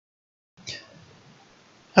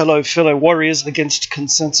Hello, fellow warriors against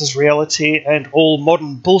consensus reality and all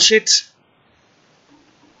modern bullshit.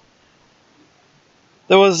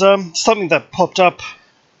 There was something that popped up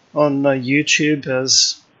on YouTube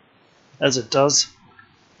as it does,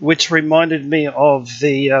 which reminded me of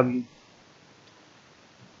the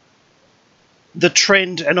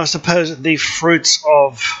trend and I suppose the fruits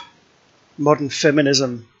of modern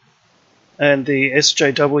feminism and the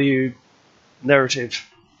SJW narrative.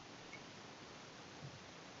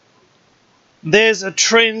 There's an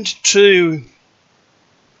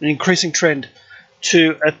increasing trend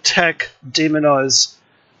to attack, demonize,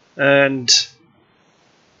 and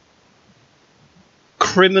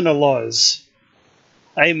criminalize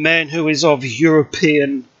a man who is of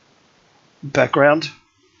European background.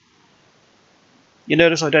 You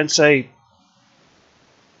notice I don't say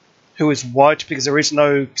who is white because there is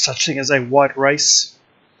no such thing as a white race,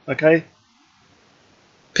 okay?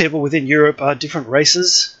 People within Europe are different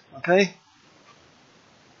races, okay?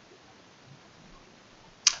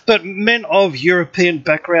 But men of European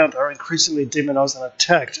background are increasingly demonized and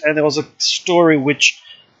attacked. And there was a story which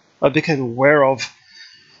I became aware of.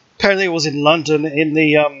 Apparently it was in London in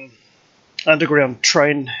the underground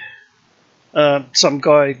train. Some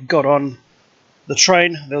guy got on the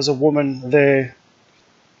train. There was a woman there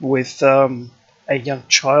with a young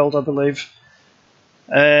child, I believe.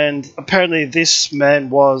 And apparently this man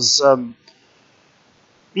was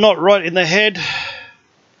not right in the head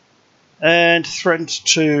and threatened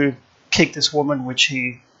to kick this woman, which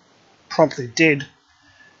he promptly did.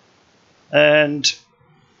 And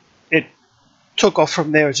it took off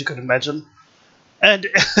from there, as you can imagine. And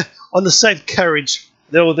on the same carriage,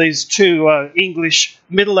 there were these two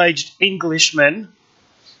middle-aged Englishmen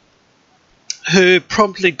who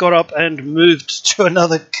promptly got up and moved to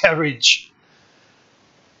another carriage.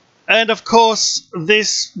 And of course,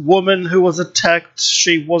 this woman who was attacked,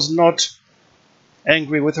 she was not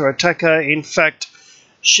angry with her attacker. In fact,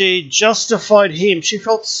 she justified him. She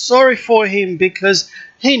felt sorry for him because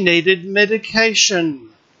he needed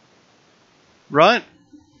medication. Right?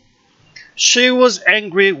 She was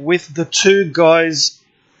angry with the two guys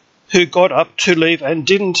who got up to leave and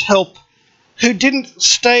didn't help, who didn't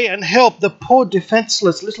stay and help the poor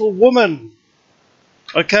defenseless little woman.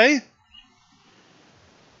 Okay?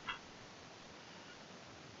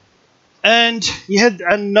 And you had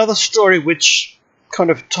another story which kind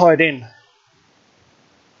of tied in,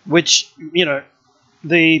 which, you know,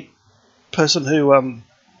 the person who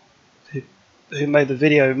made the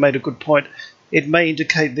video made a good point. It may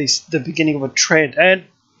indicate the beginning of a trend, and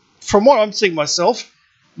from what I'm seeing myself,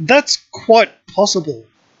 that's quite possible.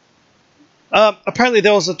 Apparently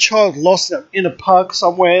there was a child lost in a park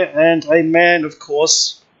somewhere, and a man, of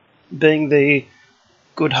course, being the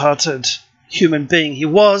good-hearted human being he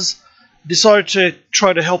was, decided to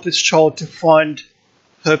try to help this child to find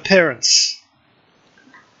her parents.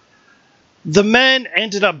 The man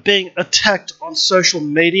ended up being attacked on social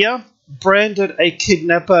media, branded a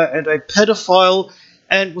kidnapper and a pedophile,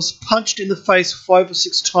 and was punched in the face 5 or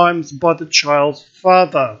 6 times by the child's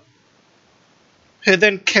father, who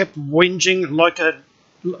then kept whinging like a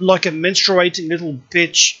menstruating little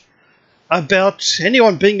bitch about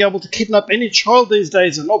anyone being able to kidnap any child these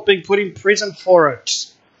days and not being put in prison for it.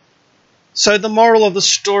 So the moral of the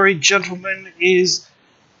story, gentlemen, is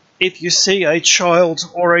if you see a child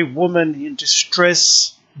or a woman in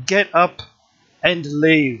distress, get up and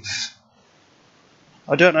leave.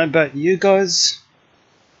 I don't know about you guys,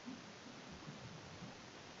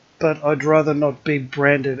 but I'd rather not be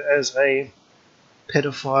branded as a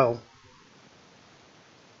pedophile.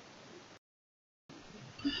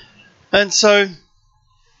 And so,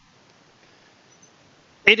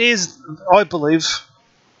 it is, I believe,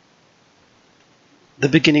 the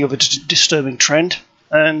beginning of a disturbing trend.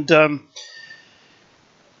 And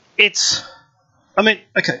it's, I mean,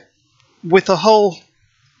 okay, with the whole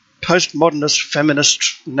postmodernist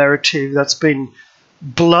feminist narrative that's been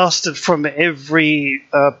blasted from every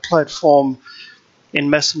platform in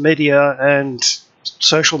mass media and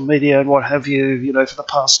social media and what have you, you know, for the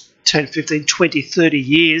past 10, 15, 20, 30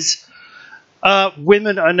 years,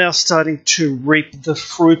 women are now starting to reap the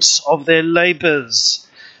fruits of their labours.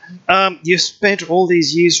 You spent all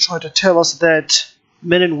these years trying to tell us that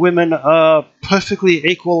men and women are perfectly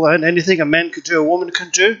equal and anything a man can do, a woman can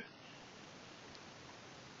do.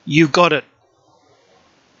 You got it.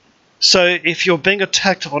 So if you're being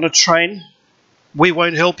attacked on a train, we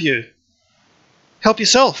won't help you. Help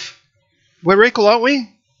yourself. We're equal, aren't we?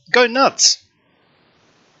 Go nuts.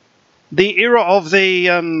 The era of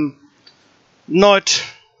the night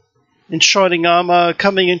in shining armour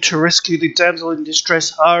coming in to rescue the damsel in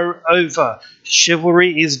distress are over.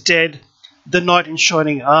 Chivalry is dead. The knight in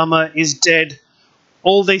shining armour is dead.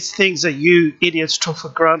 All these things that you idiots took for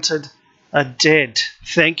granted are dead.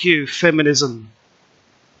 Thank you, feminism.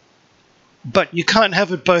 But you can't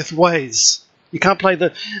have it both ways. You can't play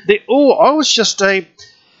oh, I was just a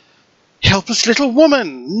helpless little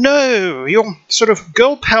woman. No, you're sort of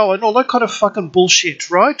girl power and all that kind of fucking bullshit,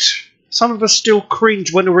 right? Some of us still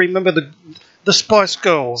cringe when we remember the Spice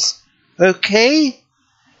Girls. Okay?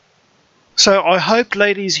 So I hope,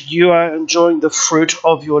 ladies, you are enjoying the fruit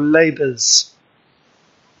of your labours.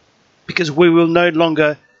 Because we will no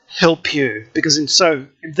longer help you. Because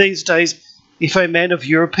these days, if a man of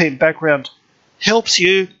European background helps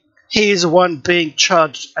you, he is the one being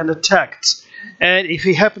charged and attacked. And if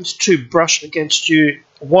he happens to brush against you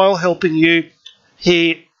while helping you,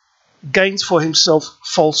 he gains for himself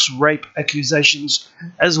false rape accusations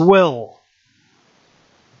as well.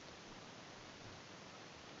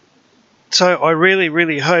 So I really,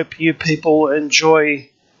 really hope you people enjoy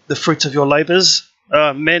the fruits of your labours.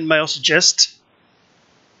 Men, may I suggest,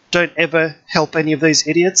 don't ever help any of these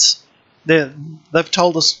idiots. They've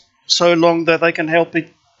told us so long that they can help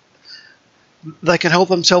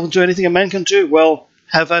themselves and do anything a man can do. Well,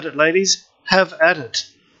 have at it, ladies. Have at it.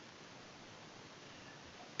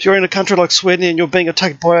 If you're in a country like Sweden and you're being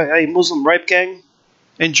attacked by a Muslim rape gang,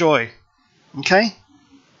 enjoy. Okay?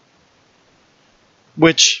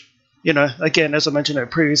 Which, again, as I mentioned in a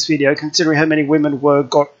previous video, considering how many women were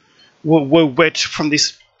wet from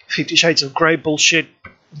this 50 Shades of Grey bullshit,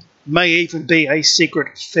 may even be a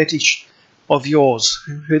secret fetish of yours.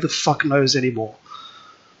 Who the fuck knows anymore?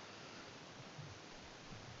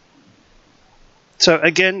 So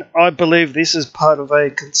again, I believe this is part of a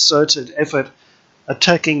concerted effort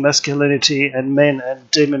attacking masculinity and men and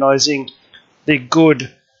demonizing the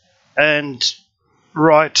good and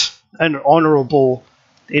right and honorable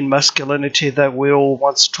in masculinity that we all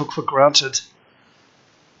once took for granted.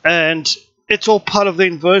 And it's all part of the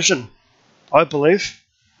inversion, I believe.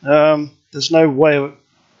 There's no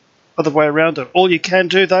other way around it. All you can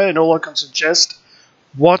do, though, and all I can suggest,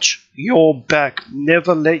 watch your back.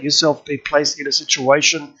 Never let yourself be placed in a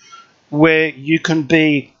situation where you can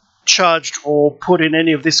be charged or put in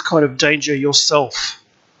any of this kind of danger yourself.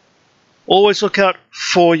 Always look out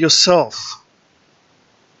for yourself.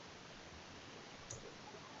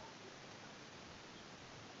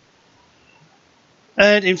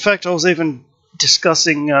 And in fact, I was even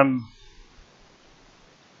discussing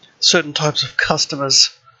certain types of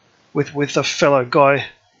customers with a fellow guy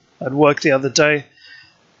at work the other day.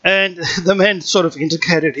 And the man sort of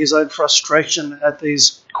indicated his own frustration at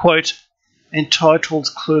these, quote, entitled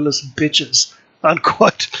clueless bitches,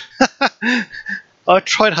 unquote. I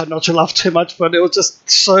tried hard not to laugh too much, but it was just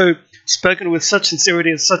so spoken with such sincerity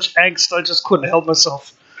and such angst, I just couldn't help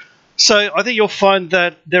myself. So I think you'll find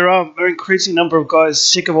that there are an increasing number of guys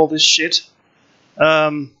sick of all this shit.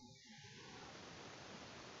 And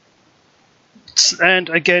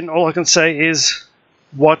again, all I can say is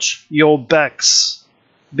watch your backs,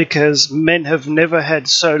 because men have never had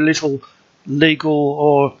so little legal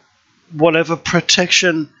or whatever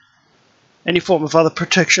protection, any form of other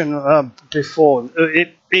protection before.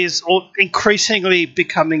 It is increasingly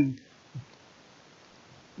becoming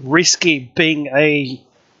risky being a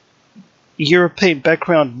European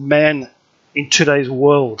background man in today's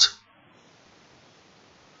world.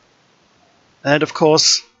 And of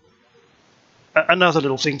course, another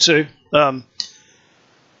little thing too, I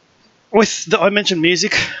mentioned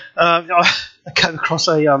music. I came across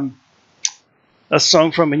a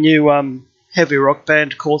song from a new heavy rock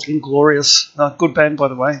band called Inglorious. Good band, by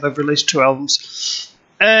the way. They've released 2 albums.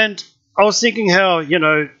 And I was thinking how,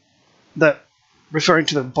 that referring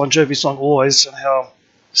to the Bon Jovi song Always and how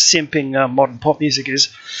simping modern pop music is.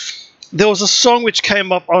 There was a song which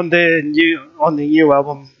came up on the new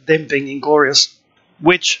album, them being Inglorious,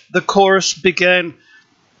 which the chorus began,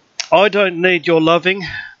 "I don't need your loving,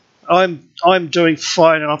 I'm doing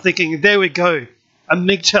fine." And I'm thinking, there we go, a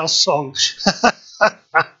MGTOW song.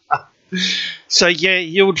 So yeah,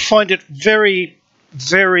 you would find it very,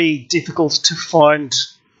 very difficult to find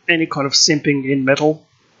any kind of simping in metal.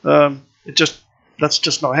 That's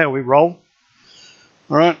just not how we roll.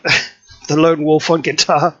 All right, the lone wolf on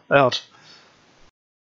guitar out.